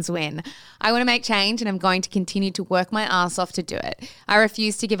corporations win. I want to make change and I'm going to continue to work my ass off to do it. I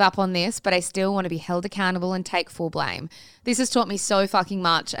refuse to give up on this, but I still want to be held accountable and take full blame. This has taught me so fucking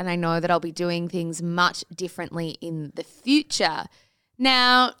much and I know that I'll be doing things much differently in the future.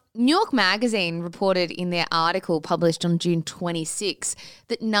 Now, New York Magazine reported in their article published on June 26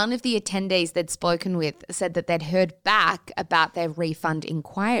 that none of the attendees they'd spoken with said that they'd heard back about their refund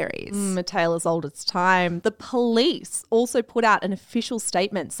inquiries. A tale as old as time. The police also put out an official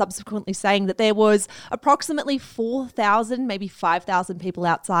statement subsequently saying that there was approximately 4,000, maybe 5,000 people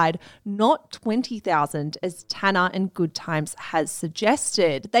outside, not 20,000 as Tana and Good Times has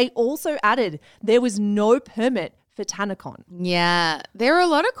suggested. They also added there was no permit for TanaCon. Yeah, there are a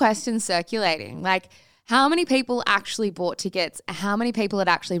lot of questions circulating, like how many people actually bought tickets, how many people had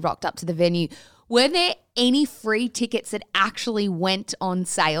actually rocked up to the venue. Were there any free tickets that actually went on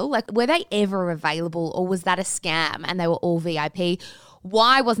sale? Like, were they ever available, or was that a scam and they were all VIP?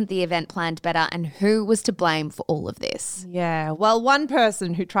 Why wasn't the event planned better, and who was to blame for all of this? Yeah, well, one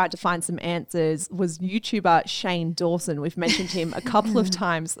person who tried to find some answers was YouTuber Shane Dawson. We've mentioned him a couple of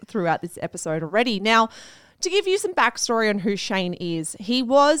times throughout this episode already. Now, to give you some backstory on who Shane is, he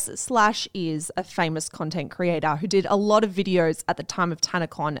was/is a famous content creator who did a lot of videos at the time of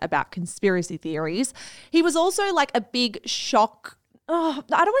TanaCon about conspiracy theories. He was also like a big I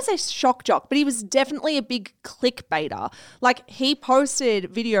don't want to say shock jock, but he was definitely a big clickbaiter. Like, he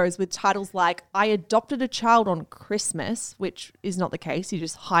posted videos with titles like, I adopted a child on Christmas, which is not the case. He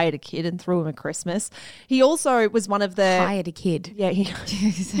just hired a kid and threw him a Christmas. He also was one of the... Hired a kid. Yeah.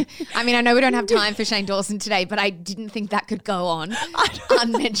 I mean, I know we don't have time for Shane Dawson today, but I didn't think that could go on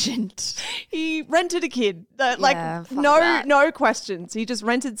unmentioned. He rented a kid. fuck that. No questions. He just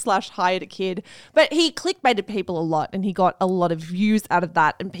rented/hired a kid. But he clickbaited people a lot, and he got a lot of views out of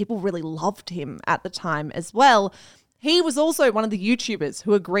that, and people really loved him at the time as well. He was also one of the YouTubers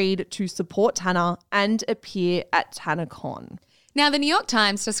who agreed to support Tana and appear at TanaCon. Now, the New York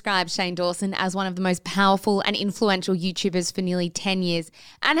Times described Shane Dawson as one of the most powerful and influential YouTubers for nearly 10 years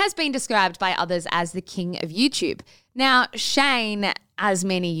and has been described by others as the king of YouTube. Now, Shane, as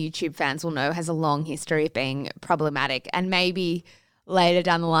many YouTube fans will know, has a long history of being problematic, and maybe later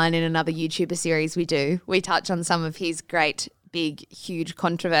down the line in another YouTuber series we touch on some of his great big, huge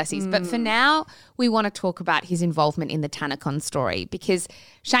controversies. But for now, we want to talk about his involvement in the TanaCon story, because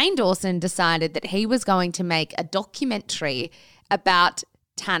Shane Dawson decided that he was going to make a documentary about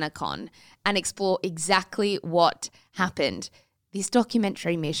TanaCon and explore exactly what happened. This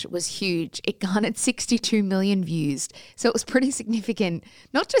documentary, Mish, was huge. It garnered 62 million views. So it was pretty significant,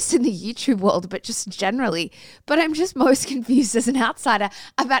 not just in the YouTube world, but just generally. But I'm just most confused as an outsider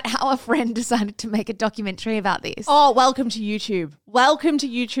about how a friend decided to make a documentary about this. Oh, welcome to YouTube. Welcome to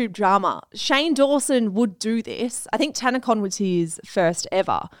YouTube drama. Shane Dawson would do this. I think TanaCon was his first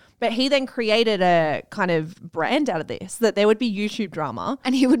ever. But he then created a kind of brand out of this, that there would be YouTube drama.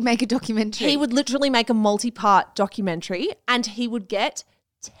 And he would make a documentary. He would literally make a multi-part documentary, and he would get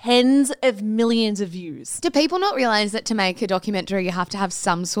tens of millions of views. Do people not realize that to make a documentary, you have to have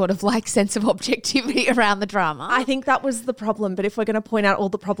some sort of like sense of objectivity around the drama? I think that was the problem. But if we're going to point out all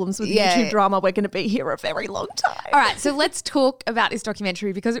the problems with YouTube drama, we're going to be here a very long time. All right, so let's talk about this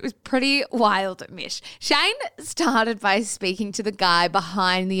documentary because it was pretty wild, Mish. Shane started by speaking to the guy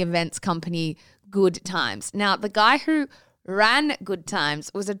behind the events company Good Times. Now, the guy who ran Good Times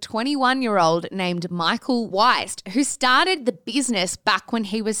was a 21-year-old named Michael Weist, who started the business back when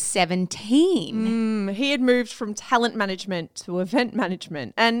he was 17. He had moved from talent management to event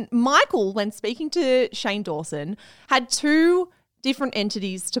management. And Michael, when speaking to Shane Dawson, had two different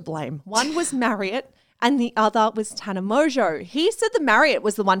entities to blame. One was Marriott and the other was Tana Mongeau. He said the Marriott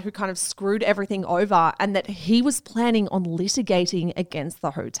was the one who kind of screwed everything over and that he was planning on litigating against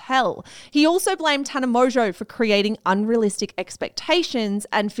the hotel. He also blamed Tana Mongeau for creating unrealistic expectations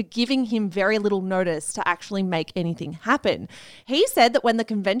and for giving him very little notice to actually make anything happen. He said that when the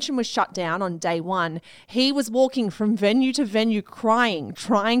convention was shut down on day one, he was walking from venue to venue crying,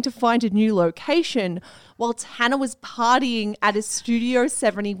 trying to find a new location, while Tana was partying at a Studio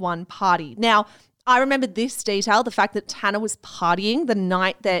 71 party. Now, I remember this detail, the fact that Tana was partying the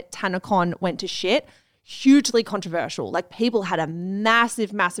night that TanaCon went to shit, hugely controversial. Like, people had a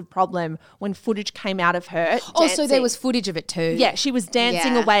massive, massive problem when footage came out of her Also, dancing. there was footage of it too. Yeah, she was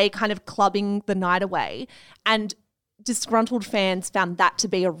dancing Yeah. away, kind of clubbing the night away. And disgruntled fans found that to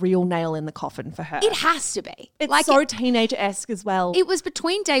be a real nail in the coffin for her. It has to be. It's so teenager-esque as well. It was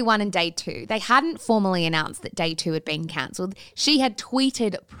between day one and day two. They hadn't formally announced that day two had been cancelled. She had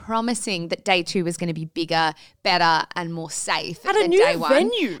tweeted promising that day two was going to be bigger, better, and more safe At a than new day one.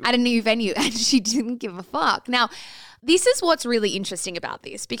 venue. At a new venue. And she didn't give a fuck. Now, this is what's really interesting about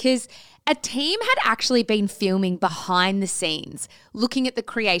this, because a team had actually been filming behind the scenes, looking at the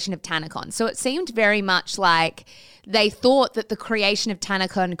creation of TanaCon. So it seemed very much like they thought that the creation of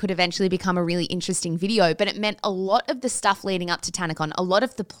TanaCon could eventually become a really interesting video, but it meant a lot of the stuff leading up to TanaCon, a lot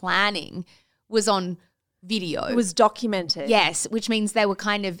of the planning was on video. It was documented. Yes, which means they were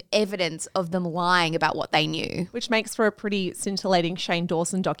kind of evidence of them lying about what they knew. Which makes for a pretty scintillating Shane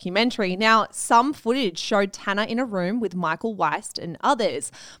Dawson documentary. Now, some footage showed Tana in a room with Michael Weist and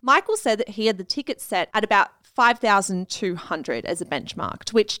others. Michael said that he had the ticket set at about 5,200 as a benchmark,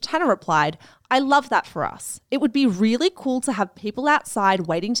 to which Tana replied, I love that for us. It would be really cool to have people outside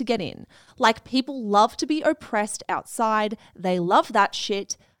waiting to get in. Like, people love to be oppressed outside. They love that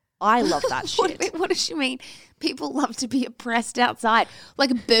shit. I love that shit. What does she mean? People love to be oppressed outside,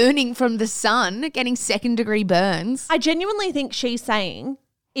 like burning from the sun, getting second-degree burns. I genuinely think she's saying,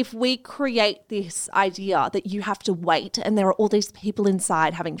 if we create this idea that you have to wait and there are all these people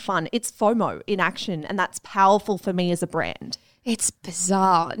inside having fun, it's FOMO in action, and that's powerful for me as a brand. It's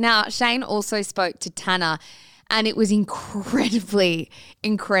bizarre. Now, Shane also spoke to Tanner, and it was incredibly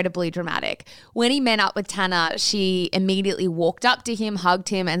dramatic. When he met up with Tanner, she immediately walked up to him, hugged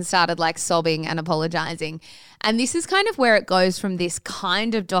him, and started like sobbing and apologizing. And this is kind of where it goes from this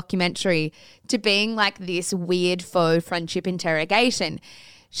kind of documentary to being like this weird faux friendship interrogation.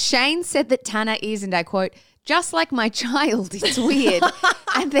 Shane said that Tanner is, and I quote, just like my child. It's weird.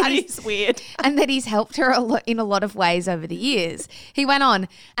 And That is weird. And that he's helped her in a lot of ways over the years. He went on,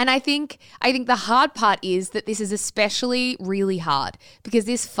 and I think the hard part is that this is especially really hard because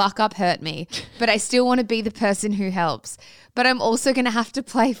this fuck up hurt me, but I still want to be the person who helps. But I'm also going to have to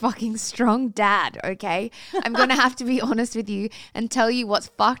play fucking strong dad, okay? I'm going to have to be honest with you and tell you what's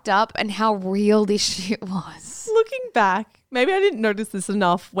fucked up and how real this shit was. Looking back, maybe I didn't notice this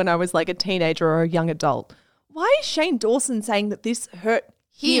enough when I was like a teenager or a young adult. Why is Shane Dawson saying that this hurt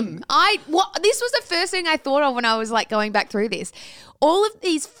him? This was the first thing I thought of when I was like going back through this. All of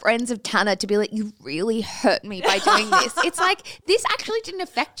these friends of Tanner to be like, you really hurt me by doing this. It's like, this actually didn't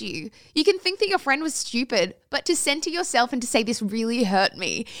affect you. You can think that your friend was stupid, but to center yourself and to say this really hurt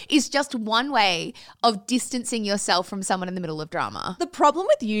me is just one way of distancing yourself from someone in the middle of drama. The problem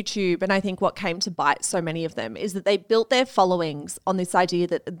with YouTube, and I think what came to bite so many of them, is that they built their followings on this idea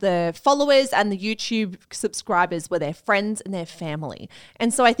that the followers and the YouTube subscribers were their friends and their family.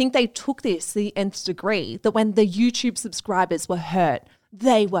 And so I think they took this to the nth degree, that when the YouTube subscribers were hurt,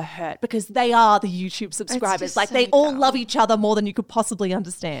 they were hurt because they are the YouTube subscribers. Like, they all love each other more than you could possibly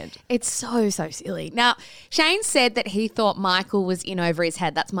understand. It's so silly. Now, Shane said that he thought Michael was in over his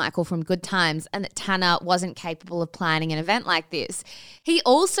head. That's Michael from Good Times, and that Tanner wasn't capable of planning an event like this. He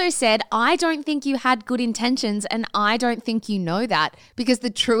also said, I don't think you had good intentions, and I don't think you know that, because the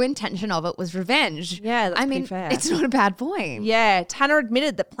true intention of it was revenge. Yeah, that's pretty I mean, fair. it's not a bad point. Yeah, Tanner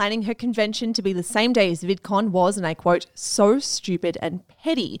admitted that planning her convention to be the same day as VidCon was, and I quote, so stupid and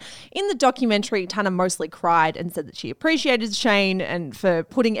petty. In the documentary, Tanner mostly cried and said that she appreciated Shane and for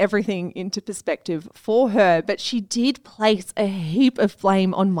putting everything into perspective for her, but she did place a heap of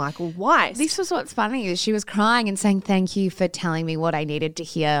blame on Michael Weiss. This was what's funny, is she was crying and saying, thank you for telling me what I needed to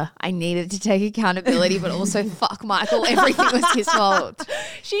hear. I needed to take accountability, but also fuck Michael. Everything was his fault.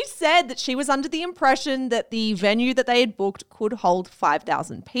 She said that she was under the impression that the venue that they had booked could hold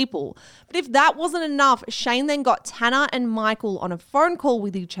 5,000 people. But if that wasn't enough, Shane then got Tanner and Michael on a phone call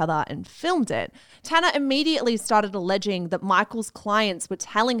with each other and filmed it. Tanner immediately started alleging that Michael's clients were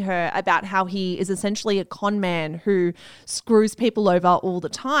telling her about how he is essentially a con man who screws people over all the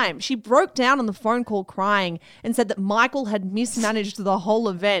time. She broke down on the phone call crying and said that Michael had mismanaged the whole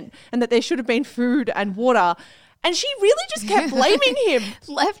event and that there should have been food and water. And she really just kept blaming him.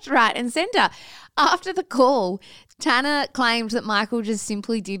 Left, right, and centre. After the call, Tanner claimed that Michael just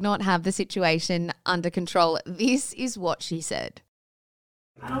simply did not have the situation under control. This is what she said.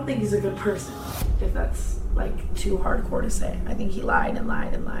 I don't think he's a good person, if that's like too hardcore to say. I think he lied and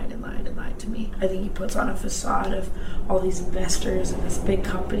lied and lied and lied and lied to me. I think he puts on a facade of all these investors and this big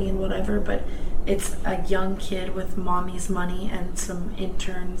company and whatever, but it's a young kid with mommy's money and some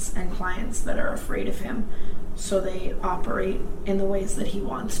interns and clients that are afraid of him. So they operate in the ways that he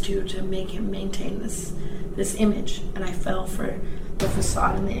wants to make him maintain this image. And I fell for the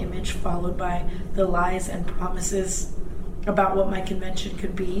facade and the image, followed by the lies and promises about what my convention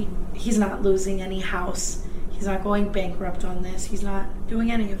could be. He's not losing any house. He's not going bankrupt on this. He's not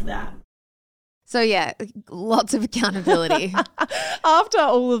doing any of that. So yeah, lots of accountability. After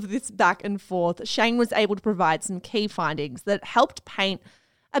all of this back and forth, Shane was able to provide some key findings that helped paint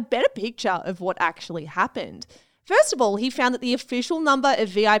a better picture of what actually happened. First of all, he found that the official number of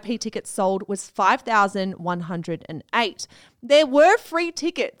VIP tickets sold was 5,108. There were free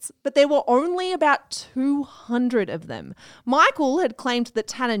tickets, but there were only about 200 of them. Michael had claimed that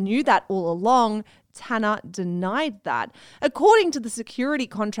Tanner knew that all along. Tanner denied that. According to the security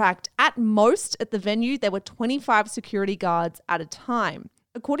contract, at most at the venue, there were 25 security guards at a time.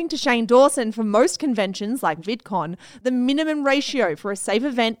 According to Shane Dawson, for most conventions like VidCon, the minimum ratio for a safe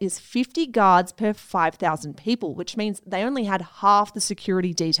event is 50 guards per 5,000 people, which means they only had half the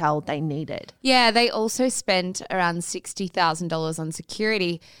security detail they needed. Yeah, they also spent around $60,000 on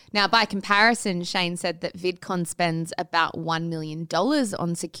security. Now, by comparison, Shane said that VidCon spends about $1 million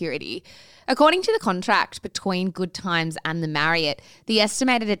on security. According to the contract between Good Times and the Marriott, the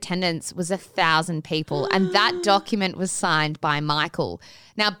estimated attendance was 1,000 people, and that document was signed by Michael.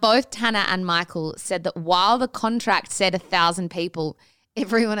 Now, both Tanner and Michael said that while the contract said 1,000 people,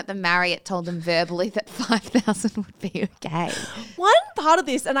 everyone at the Marriott told them verbally that 5,000 would be okay. One part of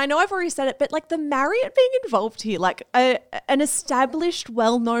this, and I know I've already said it, but like the Marriott being involved here, like an established,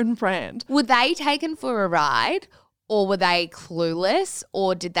 well-known brand. Were they taken for a ride, or were they clueless,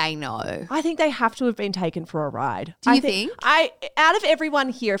 or did they know? I think they have to have been taken for a ride. Do you think? Out of everyone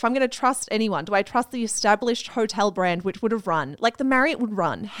here, if I'm going to trust anyone, do I trust the established hotel brand which would have run, like the Marriott would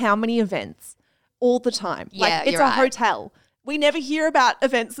run how many events all the time? Yeah, like it's you're a right. hotel. We never hear about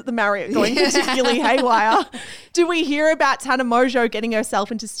events at the Marriott going particularly haywire. Do we hear about Tana Mojo getting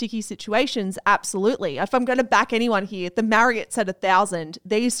herself into sticky situations? Absolutely. If I'm going to back anyone here, the Marriott said 1,000.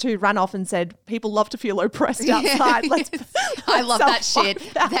 These two ran off and said, people love to feel oppressed outside. I love that shit.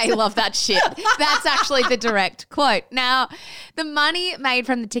 They love that shit. That's actually the direct quote. Now, the money made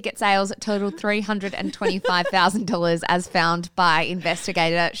from the ticket sales totaled $325,000 as found by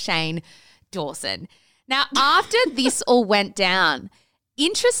investigator Shane Dawson. Now, after this all went down,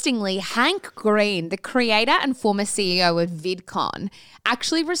 interestingly, Hank Green, the creator and former CEO of VidCon,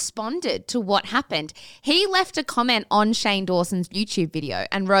 actually responded to what happened. He left a comment on Shane Dawson's YouTube video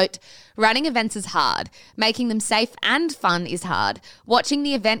and wrote, "Running events is hard. Making them safe and fun is hard. Watching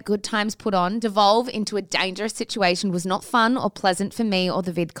the event Good Times put on devolve into a dangerous situation was not fun or pleasant for me or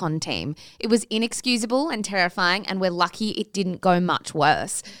the VidCon team. It was inexcusable and terrifying, and we're lucky it didn't go much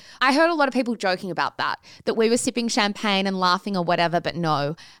worse." I heard a lot of people joking about that we were sipping champagne and laughing or whatever, but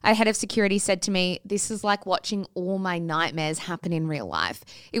no. A head of security said to me, "This is like watching all my nightmares happen in real life.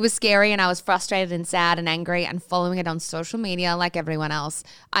 It was scary and I was frustrated and sad and angry and following it on social media like everyone else.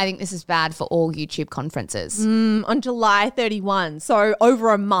 I think this is bad for all YouTube conferences." On July 31, so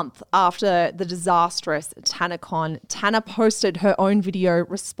over a month after the disastrous TanaCon, Tana posted her own video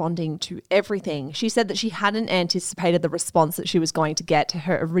responding to everything. She said that she hadn't anticipated the response that she was going to get to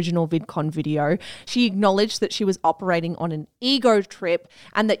her original VidCon video. She acknowledged that she was operating on an ego trip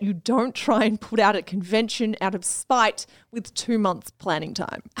and that you don't try and put out a convention out of spite with 2 months planning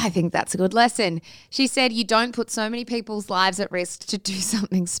time. I think that's a good lesson. She said you don't put so many people's lives at risk to do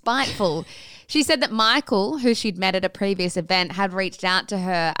something spiteful. She said that Michael, who she'd met at a previous event, had reached out to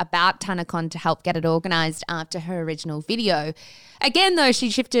her about TanaCon to help get it organised after her original video. Again, though, she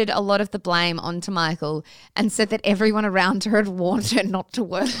shifted a lot of the blame onto Michael and said that everyone around her had warned her not to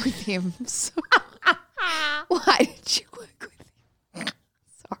work with him. So, why did you work with him?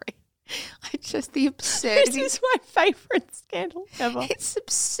 Sorry. Just the absurdity. This is my favourite scandal ever. It's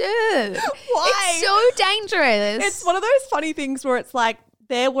absurd. Why? It's so dangerous. It's one of those funny things where it's like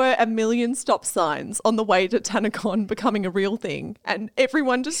there were a million stop signs on the way to TanaCon becoming a real thing and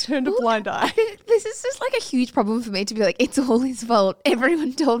everyone just turned a blind eye. This is just like a huge problem for me to be like, it's all his fault.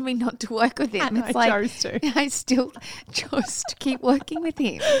 Everyone told me not to work with him. And It's I like, chose to. I still chose to keep working with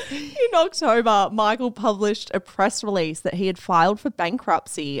him. In October, Michael published a press release that he had filed for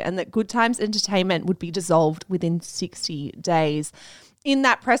bankruptcy and that Good Times Entertainment would be dissolved within 60 days. In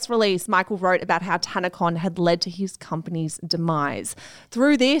that press release, Michael wrote about how TanaCon had led to his company's demise.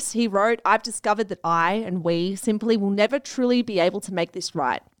 Through this, he wrote, "I've discovered that I and we simply will never truly be able to make this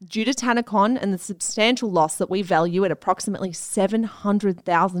right. Due to TanaCon and the substantial loss that we value at approximately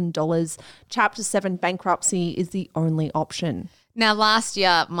 $700,000, Chapter 7 bankruptcy is the only option." Now, last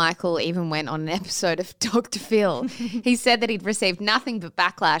year, Michael even went on an episode of Dr. Phil. He said that he'd received nothing but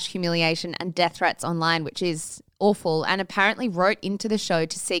backlash, humiliation, and death threats online, which is awful, and apparently wrote into the show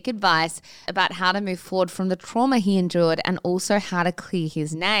to seek advice about how to move forward from the trauma he endured and also how to clear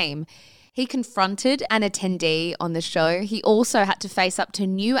his name. He confronted an attendee on the show. He also had to face up to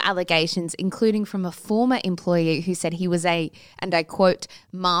new allegations, including from a former employee who said he was a, and I quote,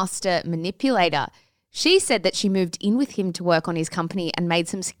 master manipulator. She said that she moved in with him to work on his company and made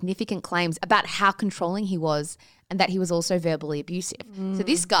some significant claims about how controlling he was and that he was also verbally abusive. So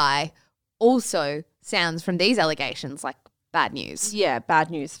this guy also sounds from these allegations like bad news. Yeah, bad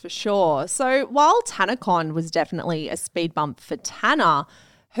news for sure. So while TanaCon was definitely a speed bump for Tana,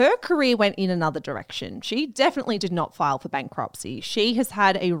 her career went in another direction. She definitely did not file for bankruptcy. She has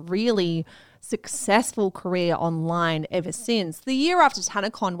had a really successful career online ever since. The year after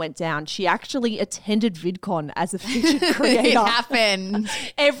TanaCon went down, she actually attended VidCon as a featured creator. It happened.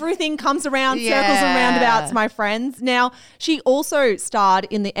 Everything comes around, circles Yeah. and roundabouts, my friends. Now, she also starred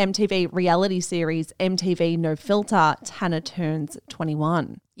in the MTV reality series MTV No Filter, Tana Turns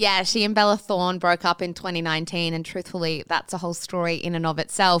 21. Yeah, she and Bella Thorne broke up in 2019, and truthfully, that's a whole story in and of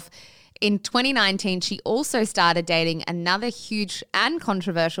itself. In 2019, she also started dating another huge and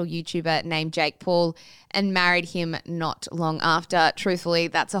controversial YouTuber named Jake Paul, and married him not long after. Truthfully,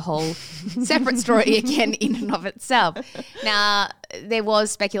 that's a whole separate story again in and of itself. Now, there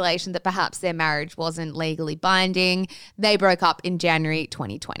was speculation that perhaps their marriage wasn't legally binding. They broke up in January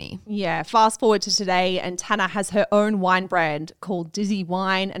 2020. Yeah, fast forward to today, and Tanner has her own wine brand called Dizzy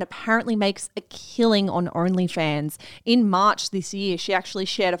Wine and apparently makes a killing on OnlyFans. In March this year, she actually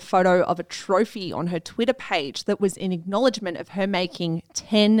shared a photo of a trophy on her Twitter page that was in acknowledgement of her making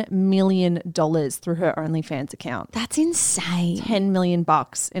 $10 million through her OnlyFans account. That's insane. $10 million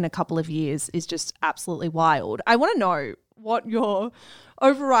in a couple of years is just absolutely wild. I want to know what your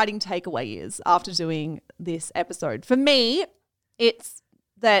overriding takeaway is after doing this episode. For me, it's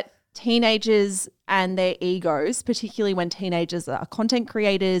that teenagers and their egos, particularly when teenagers are content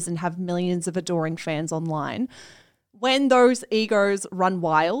creators and have millions of adoring fans online, when those egos run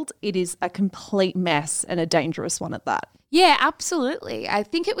wild, it is a complete mess and a dangerous one at that. Yeah, absolutely. I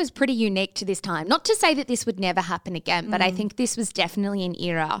think it was pretty unique to this time. Not to say that this would never happen again, but I think this was definitely an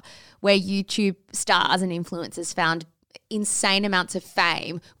era where YouTube stars and influencers found insane amounts of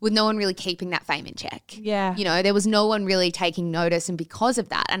fame with no one really keeping that fame in check. Yeah. You know, there was no one really taking notice, and because of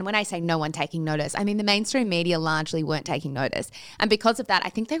that, and when I say no one taking notice, I mean the mainstream media largely weren't taking notice. And because of that, I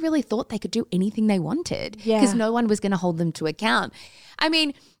think they really thought they could do anything they wanted because no one was going to hold them to account. I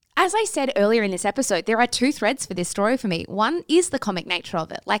mean, as I said earlier in this episode, there are two threads for this story for me. One is the comic nature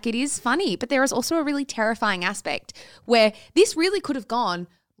of it. Like, it is funny, but there is also a really terrifying aspect where this really could have gone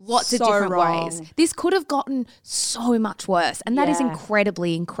lots of different ways. This could have gotten so much worse, and that is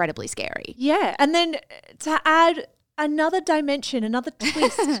incredibly, incredibly scary. Yeah, and then to add another dimension, another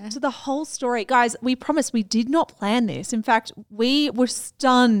twist to the whole story. Guys, we promise we did not plan this. In fact, we were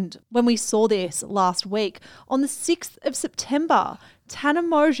stunned when we saw this last week. On the 6th of September, Tana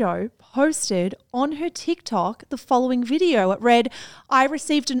Mongeau posted on her TikTok the following video. It read, "I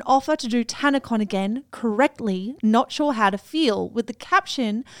received an offer to do TanaCon again, correctly, not sure how to feel," with the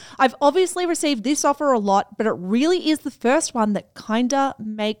caption, "I've obviously received this offer a lot, but it really is the first one that kinda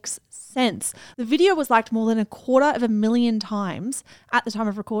makes sense." The video was liked more than 250,000 times at the time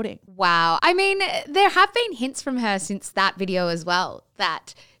of recording. Wow. I mean, there have been hints from her since that video as well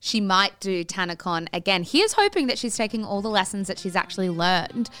that she might do TanaCon again. Here's hoping that she's taking all the lessons that she's actually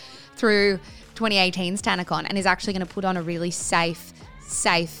learned through 2018's TanaCon and is actually going to put on a really safe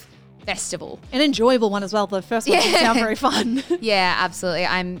festival. An enjoyable one as well. The first one didn't sound very fun. Yeah, absolutely.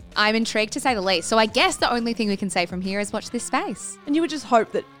 I'm intrigued to say the least. So I guess the only thing we can say from here is watch this space. And you would just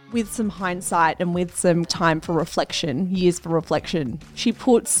hope that with some hindsight and with some time for reflection, years for reflection, she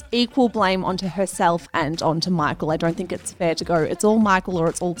puts equal blame onto herself and onto Michael. I don't think it's fair to go, it's all Michael or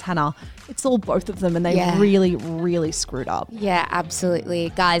it's all Tanner. It's all both of them, and they really, really screwed up. Yeah,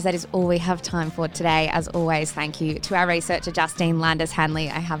 absolutely. Guys, that is all we have time for today. As always, thank you to our researcher, Justine Landis-Hanley.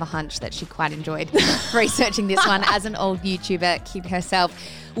 I have a hunch that she quite enjoyed researching this one as an old YouTuber. Keep herself.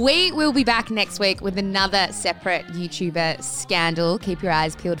 We will be back next week with another separate YouTuber scandal. Keep your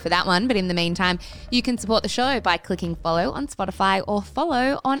eyes peeled for that one. But in the meantime, you can support the show by clicking follow on Spotify or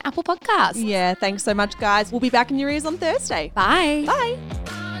follow on Apple Podcasts. Yeah, thanks so much, guys. We'll be back in your ears on Thursday. Bye. Bye.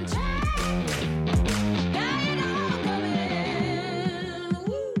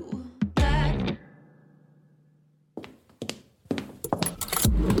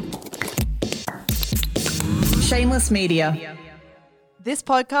 Shameless Media. This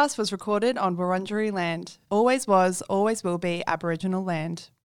podcast was recorded on Wurundjeri land. Always was, always will be Aboriginal land.